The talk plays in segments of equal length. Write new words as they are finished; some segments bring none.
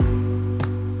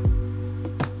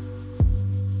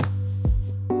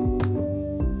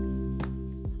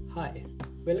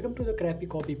welcome to the Crappy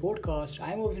Copy podcast.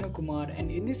 I'm Avinav Kumar,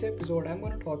 and in this episode, I'm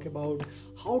going to talk about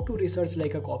how to research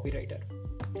like a copywriter.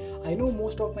 I know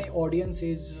most of my audience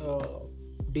is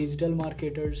digital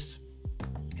marketers,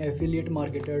 affiliate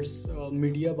marketers,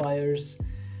 media buyers,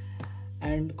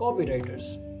 and copywriters.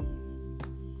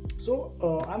 So,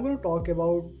 I'm going to talk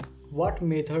about what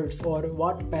methods or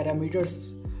what parameters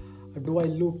do I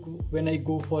look when I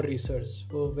go for research,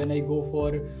 or when I go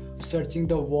for searching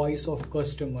the voice of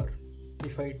customer,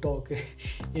 if I talk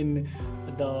in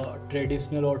the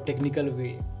traditional or technical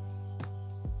way.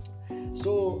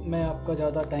 So मैं आपका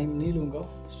ज़्यादा time नहीं लूँगा,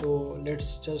 so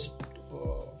let's just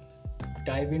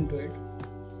dive into it.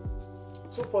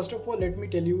 So first of all let me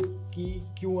tell you कि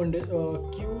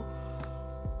क्यों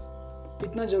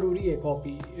इतना ज़रूरी है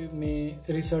कॉपी में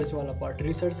रिसर्च वाला पार्ट,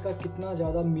 रिसर्च का कितना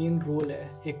ज़्यादा मेन रोल है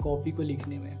एक कॉपी को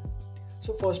लिखने में.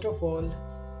 So first of all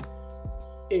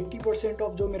 80%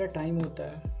 of जो मेरा टाइम होता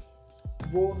है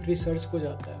वो रिसर्च को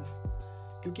जाता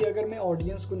है, क्योंकि अगर मैं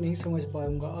ऑडियंस को नहीं समझ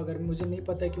पाऊँगा, अगर मुझे नहीं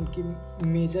पता है कि उनकी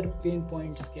मेजर पेन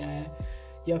पॉइंट्स क्या हैं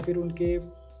या फिर उनके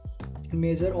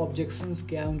मेजर ऑब्जेक्शंस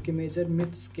क्या है, उनके मेजर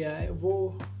मिथ्स क्या है,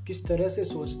 वो किस तरह से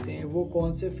सोचते हैं, वो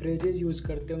कौन से फ्रेजेस यूज़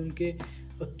करते हैं, उनके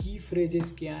की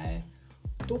फ्रेजेस क्या हैं,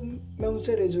 तो मैं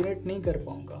उनसे रेजोनेट नहीं कर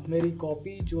पाऊँगा. मेरी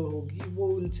कॉपी जो होगी वो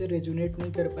उनसे रेजोनेट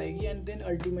नहीं कर पाएगी एंड देन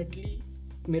अल्टीमेटली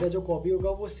मेरा जो कॉपी होगा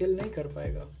वो सेल नहीं कर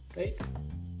पाएगा, right.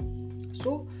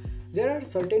 So there are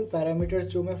certain parameters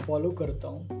जो मैं फॉलो करता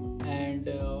हूँ एंड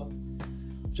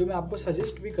जो मैं आपको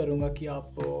सजेस्ट भी करूँगा कि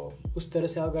आप उस तरह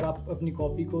से अगर आप अपनी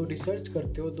कॉपी को रिसर्च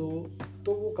करते हो तो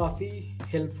वो काफ़ी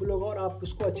हेल्पफुल होगा और आप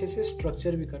उसको अच्छे से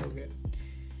स्ट्रक्चर भी करोगे.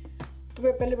 तो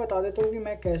मैं पहले बता देता हूँ कि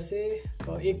मैं कैसे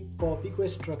एक कॉपी को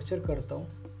स्ट्रक्चर करता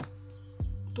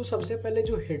हूँ. तो सबसे पहले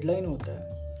जो हेडलाइन होता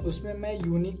है उसमें मैं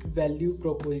यूनिक वैल्यू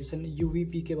प्रोपोजिशन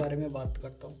यूवीपी के बारे में बात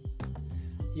करता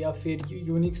हूँ, या फिर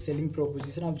यूनिक सेलिंग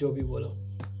प्रोपोजिशन, आप जो भी बोलो.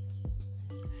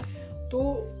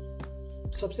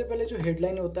 तो सबसे पहले जो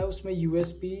हेडलाइन होता है उसमें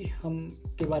यूएसपी हम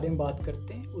के बारे में बात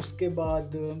करते हैं. उसके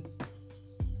बाद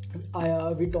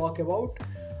we talk about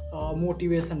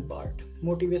motivation part.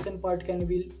 Motivation part can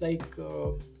be like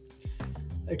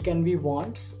it can be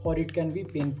wants or it can be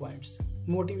pain points.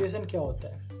 Motivation क्या होता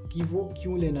है कि वो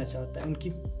क्यों लेना चाहता है, उनकी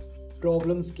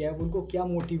प्रॉब्लम्स क्या है, उनको क्या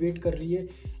मोटिवेट कर रही है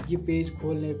ये पेज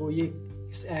खोलने को, ये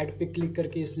इस ऐड पे क्लिक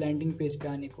करके इस लैंडिंग पेज पे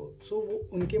आने को. सो वो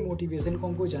उनके मोटिवेशन को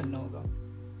हमको जानना होगा.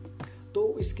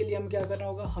 तो इसके लिए हम क्या करना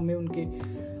होगा, हमें उनके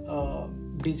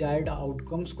डिजायर्ड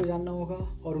आउटकम्स को जानना होगा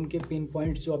और उनके पेन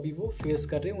पॉइंट्स जो अभी वो फेस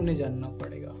कर रहे हैं उन्हें जानना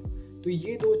पड़ेगा. तो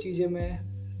ये दो चीज़ें मैं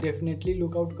डेफिनेटली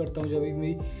लुकआउट करता हूँ जब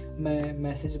भी मैं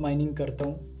मैसेज माइनिंग करता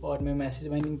हूँ. और मैं मैसेज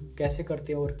माइनिंग कैसे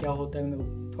करते हैं और क्या होता है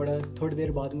मैं थोड़ी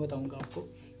देर बाद में बताऊँगा आपको.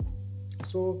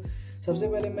 सो सबसे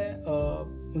पहले मैं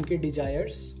उनके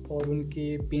डिज़ायर्स और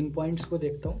उनके पेन पॉइंट्स को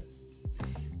देखता हूँ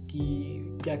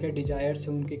कि क्या क्या डिज़ायर्स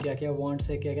हैं उनके, क्या क्या वांट्स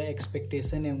है, क्या क्या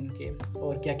एक्सपेक्टेशन है उनके,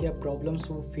 और क्या क्या प्रॉब्लम्स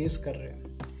वो फेस कर रहे हैं.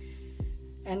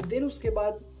 एंड देन उसके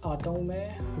बाद आता हूँ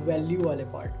मैं वैल्यू वाले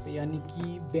पार्ट पे, यानी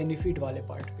कि बेनिफिट वाले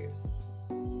पार्ट पे.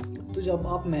 तो जब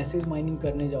आप मैसेज माइनिंग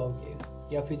करने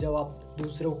जाओगे या फिर जब आप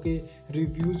दूसरों के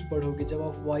रिव्यूज़ पढ़ोगे, जब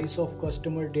आप वॉइस ऑफ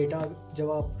कस्टमर डेटा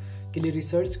जब आप के लिए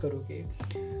रिसर्च करोगे,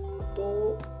 तो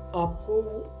आपको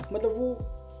मतलब वो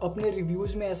अपने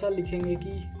रिव्यूज़ में ऐसा लिखेंगे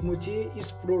कि मुझे इस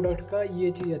प्रोडक्ट का ये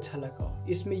चीज़ अच्छा लगा,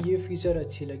 इसमें ये फ़ीचर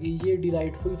अच्छी लगी, ये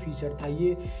डिलाइटफुल फ़ीचर था,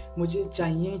 ये मुझे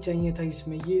चाहिए ही चाहिए था,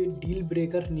 इसमें ये डील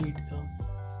ब्रेकर नीड था.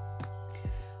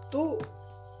 तो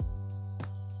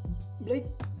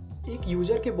लाइक एक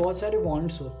यूज़र के बहुत सारे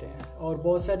वांट्स होते हैं और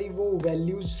बहुत सारी वो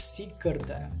वैल्यूज़ सीख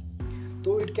करता है.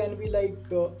 तो it can be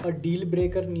like a deal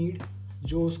breaker need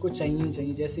जो उसको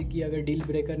चाहिए. जैसे कि अगर डील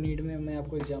ब्रेकर नीड में मैं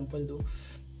आपको एग्जांपल दूँ,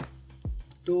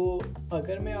 तो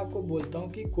अगर मैं आपको बोलता हूँ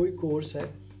कि कोई कोर्स है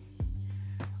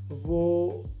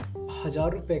वो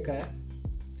 1000 रुपये का है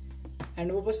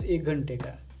एंड वो बस 1 घंटे का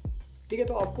है, ठीक है,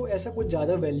 तो आपको ऐसा कुछ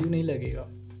ज़्यादा वैल्यू नहीं लगेगा.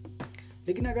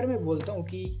 लेकिन अगर मैं बोलता हूँ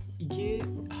कि ये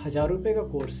 1000 रुपये का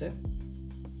कोर्स है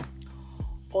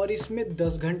और इसमें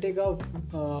 10 घंटे का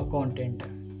कंटेंट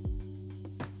है,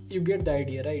 you get the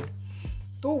idea, right.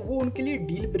 तो वो उनके लिए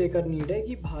डील ब्रेकर नीड है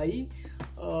कि भाई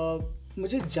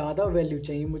मुझे ज़्यादा वैल्यू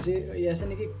चाहिए, मुझे ऐसा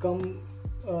नहीं कि कम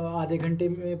आधे घंटे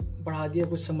में पढ़ा दिया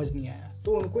कुछ समझ नहीं आया.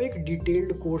 तो उनको एक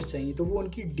डिटेल्ड कोर्स चाहिए, तो वो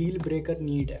उनकी डील ब्रेकर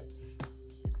नीड है.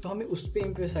 तो हमें उस पर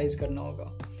एम्फेसाइज करना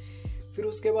होगा. फिर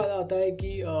उसके बाद आता है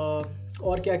कि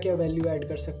और क्या क्या वैल्यू ऐड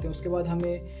कर सकते हैं. उसके बाद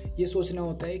हमें ये सोचना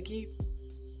होता है कि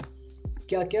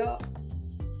क्या क्या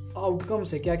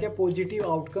आउटकम्स है, क्या क्या पॉजिटिव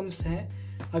आउटकम्स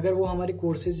हैं अगर वो हमारे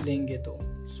कोर्सेज लेंगे तो.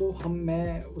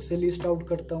 मैं उसे लिस्ट आउट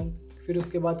करता हूँ. फिर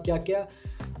उसके बाद क्या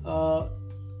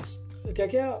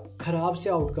क्या ख़राब से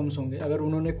आउटकम्स होंगे अगर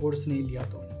उन्होंने कोर्स नहीं लिया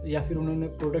तो. या फिर उन्होंने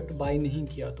प्रोडक्ट बाय नहीं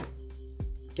किया तो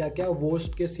क्या क्या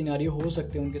वर्स्ट के सिनेरियो हो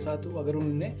सकते हैं उनके साथ अगर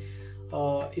उन्होंने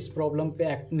इस प्रॉब्लम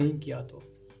पे एक्ट नहीं किया तो।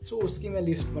 सो उसकी मैं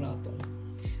लिस्ट बनाता हूँ।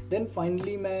 देन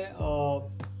फाइनली मैं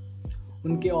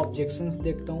उनके ऑब्जेक्शंस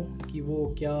देखता हूँ कि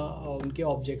वो क्या उनके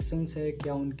ऑब्जेक्शंस है,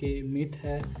 क्या उनके मिथ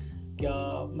है, क्या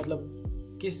मतलब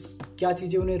क्या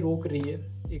चीज़ें उन्हें रोक रही है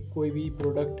एक कोई भी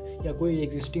प्रोडक्ट या कोई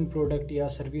एग्जिस्टिंग प्रोडक्ट या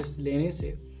सर्विस लेने से।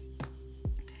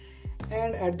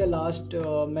 एंड एट द लास्ट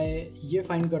मैं ये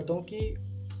फाइंड करता हूँ कि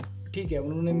ठीक है,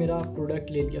 उन्होंने मेरा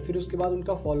प्रोडक्ट ले लिया, फिर उसके बाद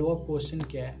उनका फॉलोअप क्वेश्चन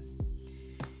क्या है।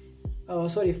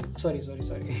 Sorry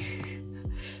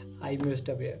I missed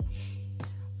up here.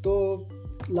 तो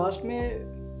लास्ट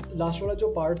वाला जो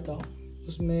पार्ट था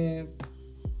उसमें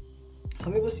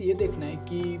हमें बस ये देखना है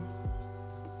कि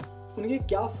उनके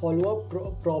क्या फॉलोअप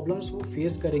प्रॉब्लम्स वो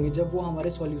फेस करेंगे जब वो हमारे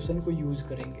सॉल्यूशन को यूज़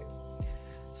करेंगे।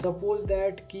 सपोज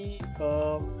दैट कि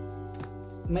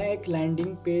मैं एक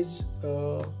लैंडिंग पेज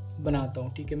बनाता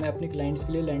हूँ, ठीक है, मैं अपने क्लाइंट्स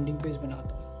के लिए लैंडिंग पेज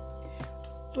बनाता हूँ।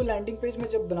 तो लैंडिंग पेज में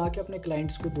जब बना के अपने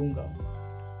क्लाइंट्स को दूंगा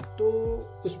तो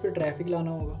उस पर ट्रैफिक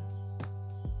लाना होगा,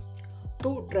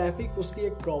 तो ट्रैफिक उसकी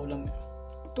एक प्रॉब्लम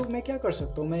है। तो मैं क्या कर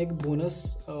सकता हूँ, मैं एक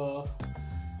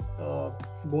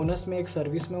बोनस में एक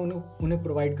सर्विस में उन्हें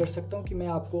प्रोवाइड कर सकता हूँ कि मैं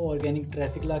आपको ऑर्गेनिक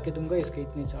ट्रैफिक ला के दूंगा, इसके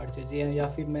इतने चार्जेज हैं, या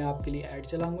फिर मैं आपके लिए ऐड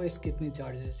चलाऊंगा, इसके इतने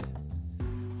चार्जेज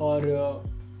हैं, और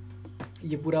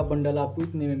ये पूरा बंडल आपको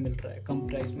इतने में मिल रहा है कम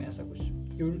प्राइस में, ऐसा कुछ।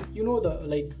 You know the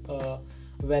like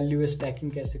value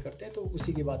stacking कैसे करते हैं, तो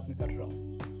उसी की बात मैं कर रहा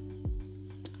हूँ।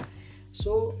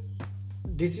 सो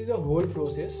this is the whole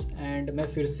process. And मैं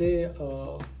फिर से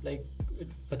लाइक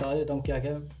बता देता हूँ क्या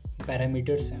क्या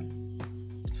पैरामीटर्स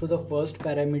हैं। So the first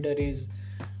parameter is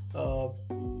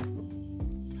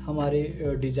हमारे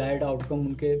डिज़ायर्ड आउटकम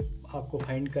उनके आपको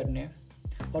फाइंड करने हैं।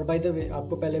 और बाय द वे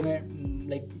आपको पहले मैं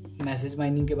लाइक मैसेज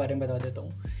माइनिंग के बारे में बता देता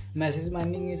हूँ। मैसेज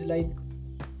माइनिंग इज़ लाइक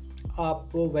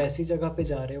आप वैसी जगह पे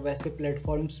जा रहे हो, वैसे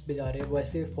प्लेटफॉर्म्स पे जा रहे हो,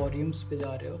 वैसे फॉरम्स पे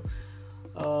जा रहे हो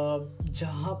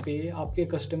जहाँ पे आपके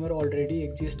कस्टमर ऑलरेडी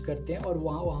एग्जिस्ट करते हैं, और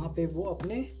वहाँ पे वो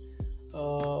अपने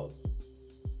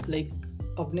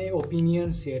अपने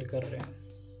ओपिनियन शेयर कर रहे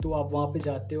हैं। तो आप वहाँ पे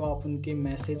जाते हो, आप उनके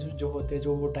मैसेज जो होते हैं,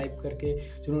 जो वो टाइप करके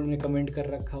जिन्होंने कमेंट कर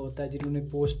रखा होता है, जिन्होंने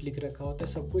पोस्ट लिख रखा होता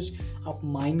है, सब कुछ आप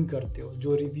माइन करते हो।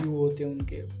 जो रिव्यू होते हैं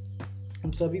उनके,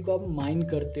 उन सभी को आप माइन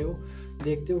करते हो,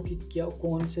 देखते हो कि क्या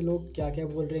कौन से लोग क्या क्या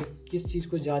बोल रहे हैं, किस चीज़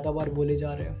को ज़्यादा बार बोल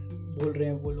रहे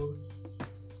हैं वो लोग।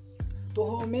 तो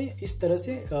हमें इस तरह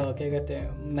से क्या कहते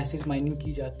हैं मैसेज माइनिंग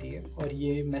की जाती है, और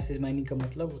ये मैसेज माइनिंग का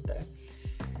मतलब होता है।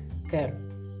 खैर,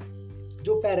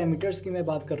 जो पैरामीटर्स की मैं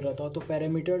बात कर रहा था, तो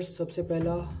पैरामीटर्स सबसे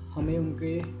पहला हमें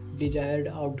उनके डिजायर्ड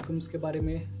आउटकम्स के बारे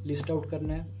में लिस्ट आउट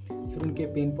करना है, फिर उनके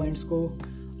पेन पॉइंट्स को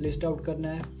लिस्ट आउट करना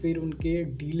है, फिर उनके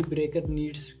डील ब्रेकर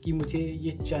नीड्स कि मुझे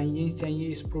ये चाहिए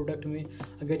इस प्रोडक्ट में,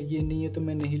 अगर ये नहीं है तो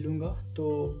मैं नहीं लूँगा।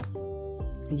 तो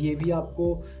ये भी आपको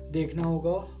देखना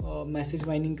होगा मैसेज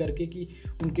माइनिंग करके कि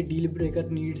उनके डील ब्रेकर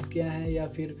नीड्स क्या हैं, या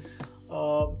फिर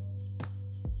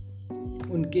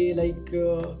उनके लाइक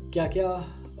क्या क्या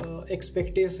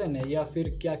एक्सपेक्टेशन है, या फिर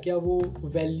क्या क्या वो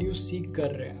वैल्यू सीख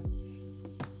कर रहे हैं,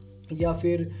 या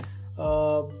फिर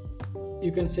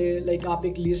यू कैन से लाइक आप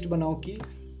एक लिस्ट बनाओ कि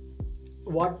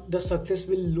what the success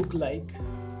will look like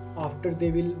after they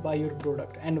will buy your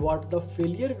product, and what the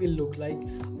failure will look like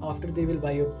after they will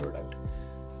buy your product.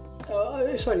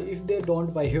 If they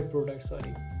don't buy your product,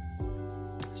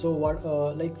 so what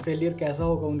like failure कैसा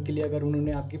होगा उनके लिए अगर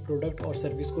उन्होंने आपकी product और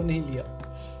service को नहीं लिया।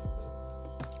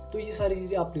 तो ये सारी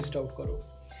चीज़ें आप लिस्ट आउट करो।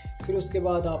 फिर उसके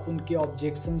बाद आप उनके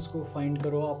ऑब्जेक्शंस को फाइंड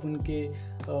करो, आप उनके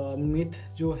मिथ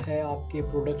जो है आपके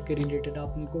प्रोडक्ट के रिलेटेड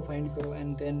आप उनको फाइंड करो।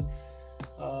 एंड देन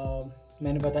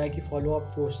मैंने बताया कि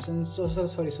फॉलोअप क्वेश्चंस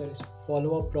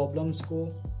फॉलोअप प्रॉब्लम्स को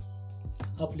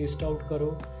आप लिस्ट आउट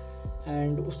करो,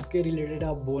 एंड उसके रिलेटेड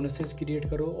आप बोनसेस क्रिएट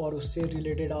करो, और उससे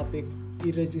रिलेटेड आप एक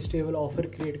इररेजिस्टेबल ऑफर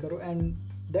क्रिएट करो, एंड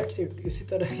दैट्स इट। इसी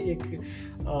तरह एक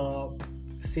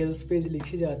सेल्स पेज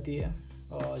लिखी जाती है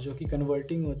जो कि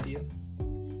कन्वर्टिंग होती है।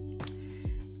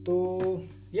 तो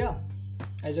या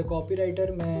एज अ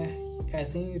कॉपीराइटर मैं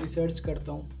ऐसे ही रिसर्च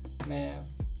करता हूँ, मैं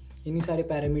इन्हीं सारे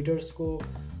पैरामीटर्स को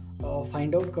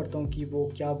फाइंड आउट करता हूँ कि वो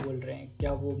क्या बोल रहे हैं,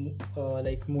 क्या वो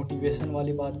लाइक मोटिवेशन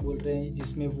वाली बात बोल रहे हैं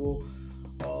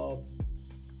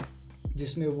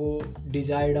जिसमें वो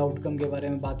डिजायर्ड आउटकम के बारे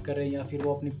में बात कर रहे हैं, या फिर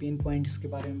वो अपने पेन पॉइंट्स के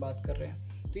बारे में बात कर रहे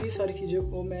हैं। तो ये सारी चीज़ों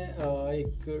को मैं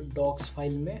एक डॉक्स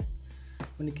फाइल में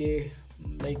उनके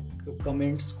लाइक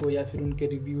कमेंट्स को या फिर उनके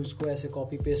रिव्यूज़ को ऐसे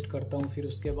कॉपी पेस्ट करता हूँ। फिर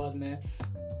उसके बाद मैं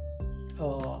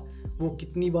वो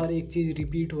कितनी बार एक चीज़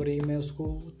रिपीट हो रही है मैं उसको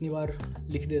उतनी बार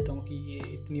लिख देता हूँ कि ये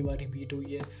इतनी बार रिपीट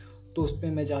हुई है। तो उस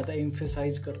पर मैं ज़्यादा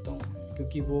एम्फेसाइज करता हूँ,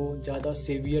 क्योंकि वो ज़्यादा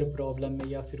सेवियर प्रॉब्लम है,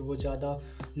 या फिर वो ज़्यादा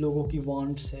लोगों की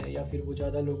वांट्स है, या फिर वो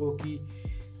ज़्यादा लोगों की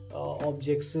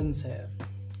ऑब्जेक्शंस है.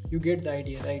 You get the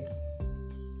idea, right?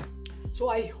 So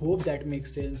I hope that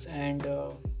makes sense. And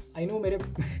I know मेरे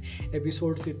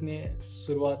एपिसोड्स इतने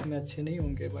शुरुआत में अच्छे नहीं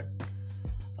होंगे, but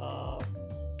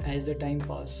as the time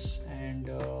pass and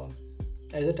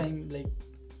as a time like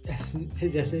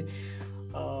जैसे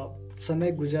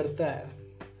समय गुजरता है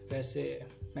वैसे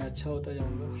मैं अच्छा होता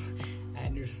जाऊँगा.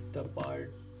 And it's the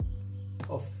part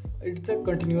of, it's the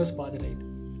continuous path, right?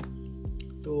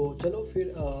 तो चलो फिर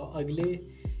अगले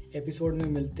एपिसोड में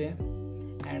मिलते हैं.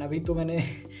 एंड अभी तो मैंने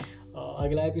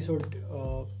अगला एपिसोड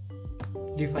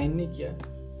डिफाइन नहीं किया,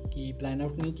 कि प्लान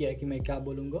आउट नहीं किया कि मैं क्या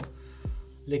बोलूँगा,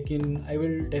 लेकिन I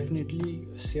will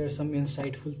definitely share some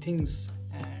insightful things.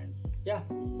 And या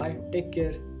बाय, टेक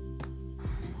केयर.